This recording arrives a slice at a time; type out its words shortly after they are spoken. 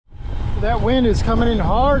That wind is coming in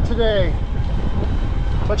hard today.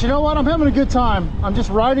 But you know what? I'm having a good time. I'm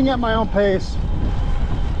just riding at my own pace.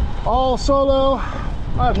 All solo.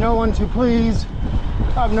 I have no one to please.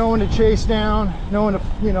 I have no one to chase down. No one to,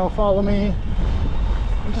 you know, follow me.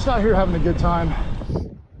 I'm just out here having a good time.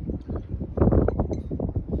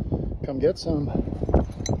 Come get some.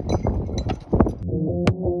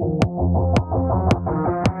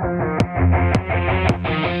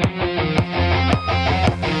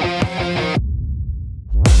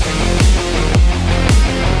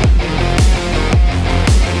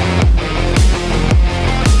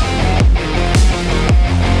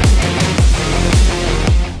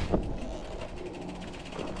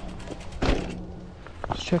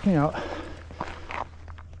 Checking out.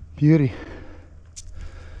 Beauty.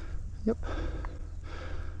 Yep.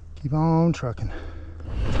 Keep on trucking.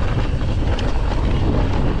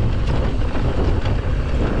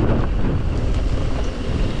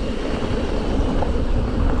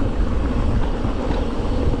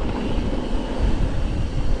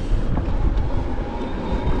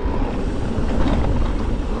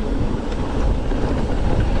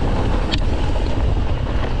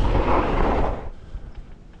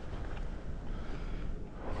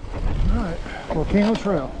 Volcano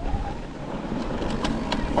Trail.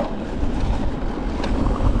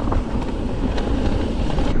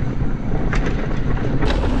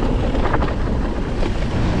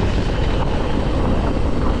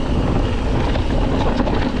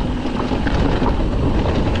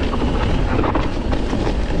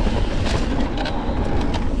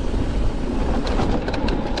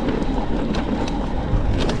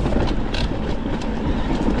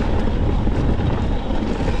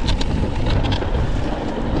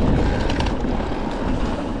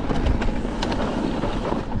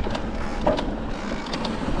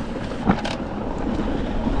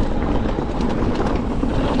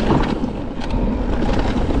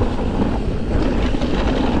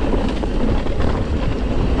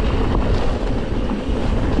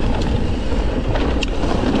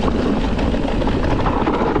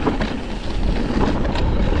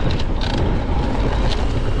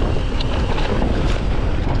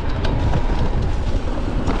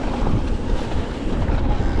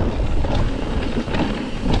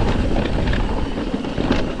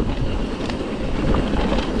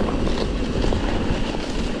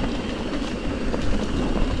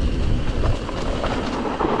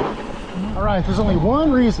 Alright, there's only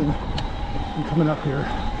one reason I'm coming up here,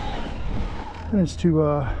 and it's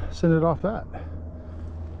to send it off that.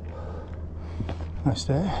 Nice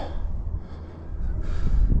day.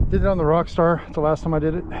 Did it on the Rockstar the last time I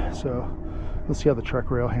did it, so let's see how the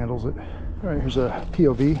trek rail handles it. Alright, here's a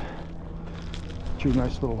POV. Drew a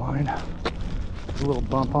nice little line. There's a little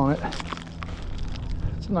bump on it.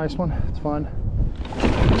 It's a nice one, it's fun.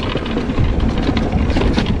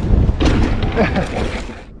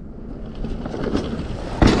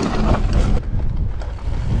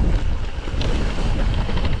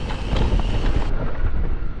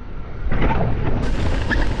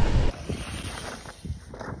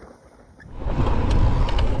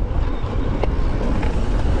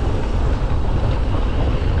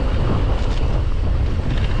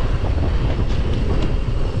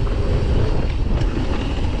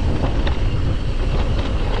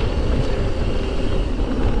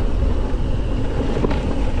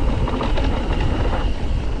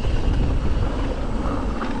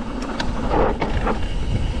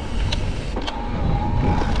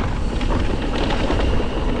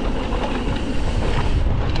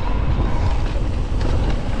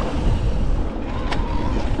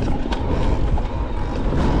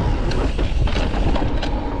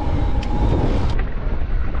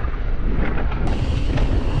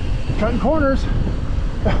 Cutting corners.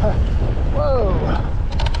 Whoa.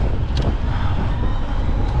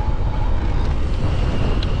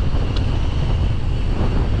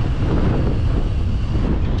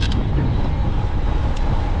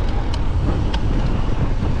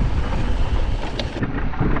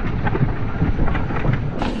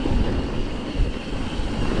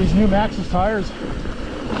 These new Maxxis tires.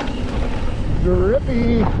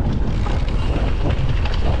 Grippy.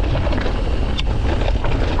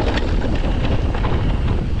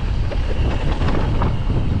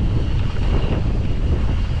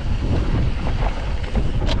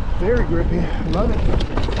 Very grippy, love it.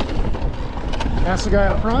 That's the guy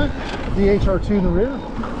up front, DHR2 in the rear.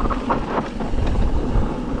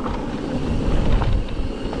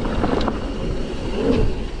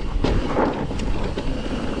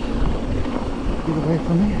 Get away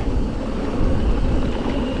from me.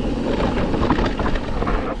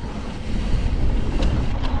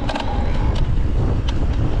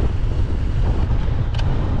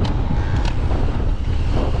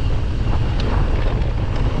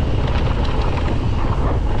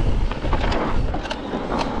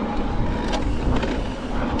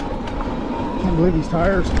 believe these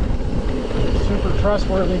tires are super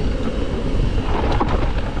trustworthy.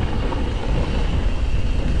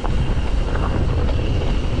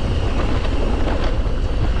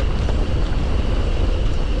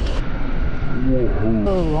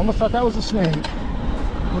 Oh, almost thought that was a snake.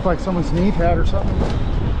 Looked like someone's knee pad or something.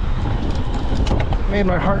 Made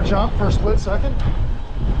my heart jump for a split second.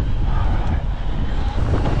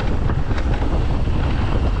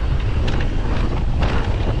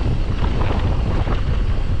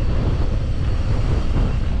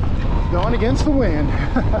 Going against the wind.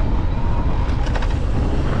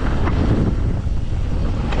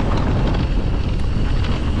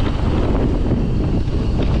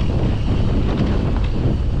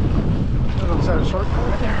 Is that a shortcut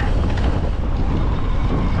right there?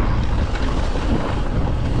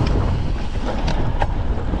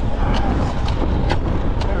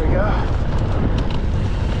 There we go.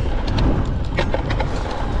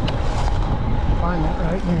 Find that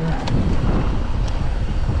right here.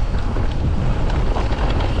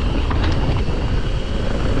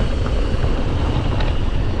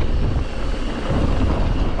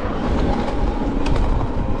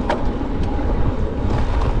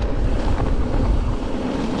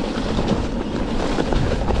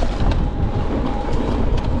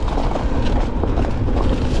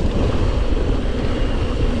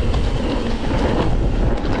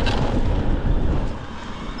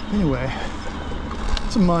 Anyway,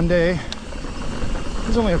 it's a Monday.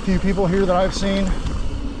 There's only a few people here that I've seen,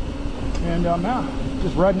 and yeah,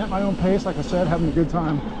 just riding at my own pace, like I said, having a good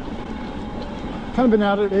time. Kind of been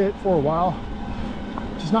at it for a while,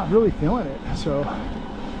 just not really feeling it. So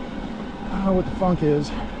I don't know what the funk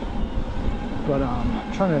is, but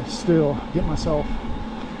I'm trying to still get myself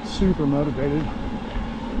super motivated.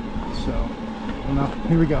 So I don't know.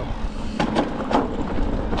 Here we go.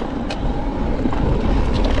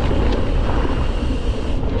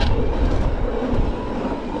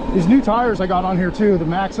 These new tires I got on here too, the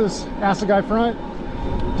Maxxis Assegai front,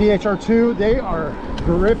 DHR2, they are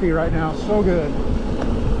grippy right now, so good.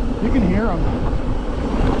 You can hear them.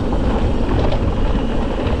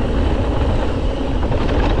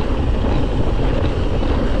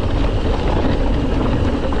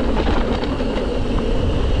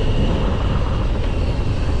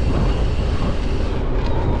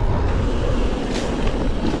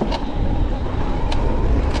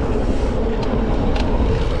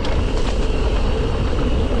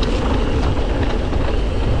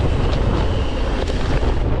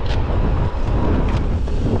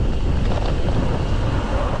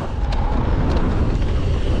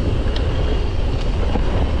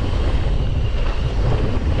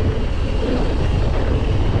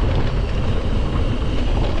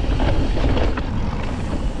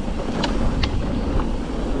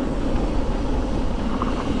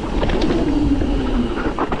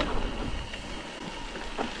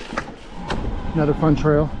 Another fun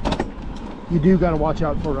trail. You do got to watch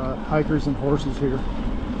out for hikers and horses here.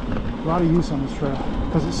 A lot of use on this trail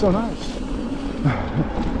because it's so nice.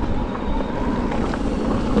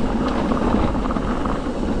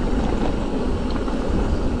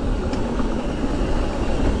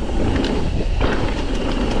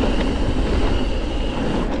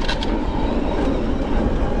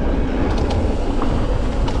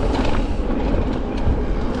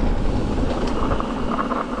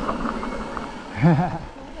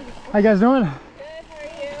 How you guys doing? Good, how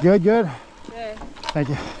are you? Good, good. Good. Thank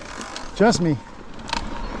you. Just me.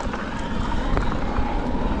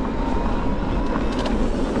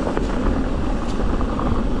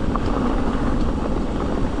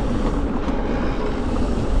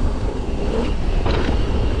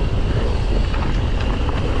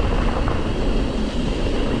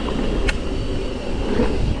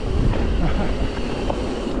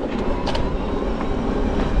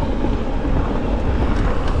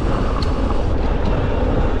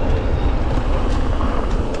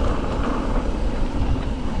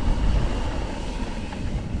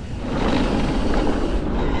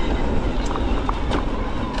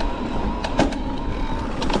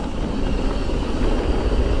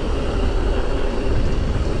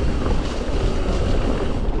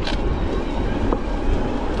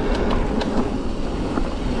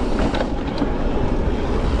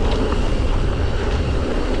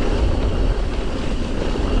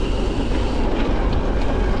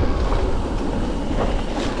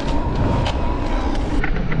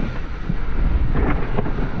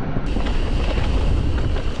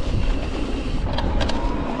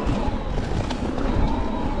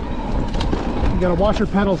 You gotta watch your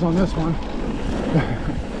pedals on this one.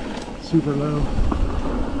 Super low.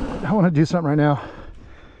 I want to do something right now.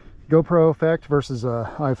 GoPro effect versus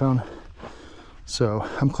iPhone. So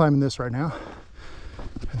I'm climbing this right now.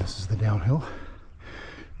 And this is the downhill.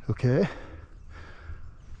 Okay.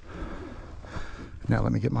 Now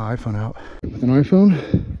let me get my iPhone out. With an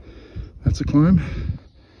iPhone, that's a climb.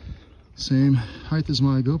 Same height as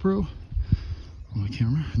my GoPro on my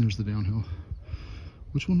camera. And there's the downhill.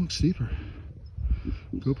 Which one looks steeper?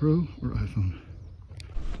 GoPro or iPhone?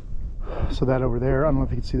 So that over there, I don't know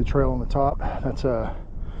if you can see the trail on the top. That's a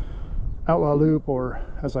outlaw loop, or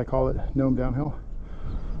as I call it, gnome downhill.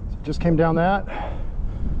 So just came down that,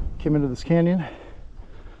 came into this canyon, and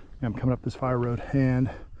I'm coming up this fire road, and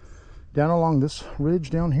down along this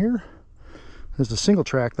ridge down here, there's a single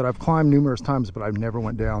track that I've climbed numerous times, but I've never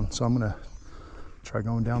went down. So I'm gonna try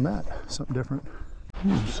going down that, something different.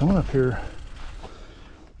 Someone up here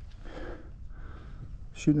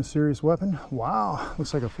shooting a serious weapon. Wow,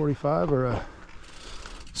 looks like a 45 or a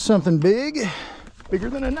something big,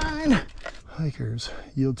 bigger than a 9. Hikers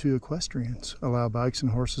yield to equestrians, allow bikes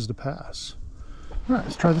and horses to pass. All right,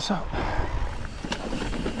 let's try this out.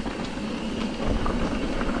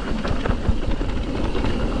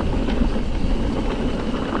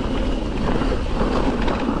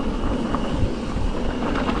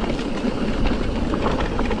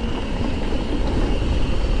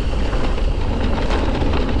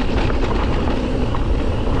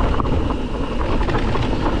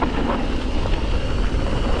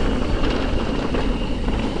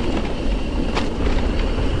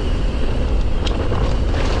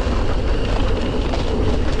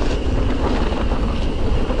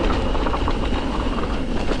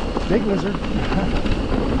 Big lizard.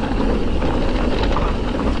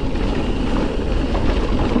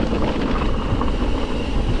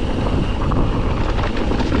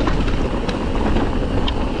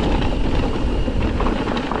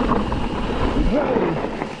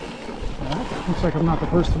 Looks like I'm not the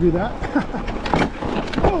first to do that.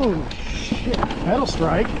 Oh shit, pedal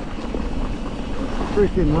strike.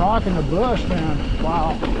 Freaking rocking the bush, man.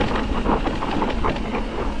 Wow.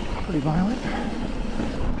 Pretty violent.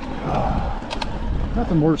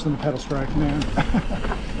 Nothing worse than a pedal strike, man.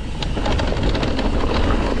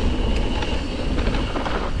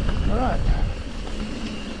 All right.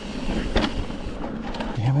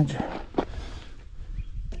 Damage.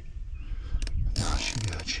 Oh,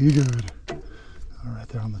 she good. All right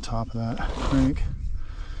there on the top of that crank,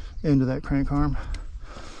 end of that crank arm.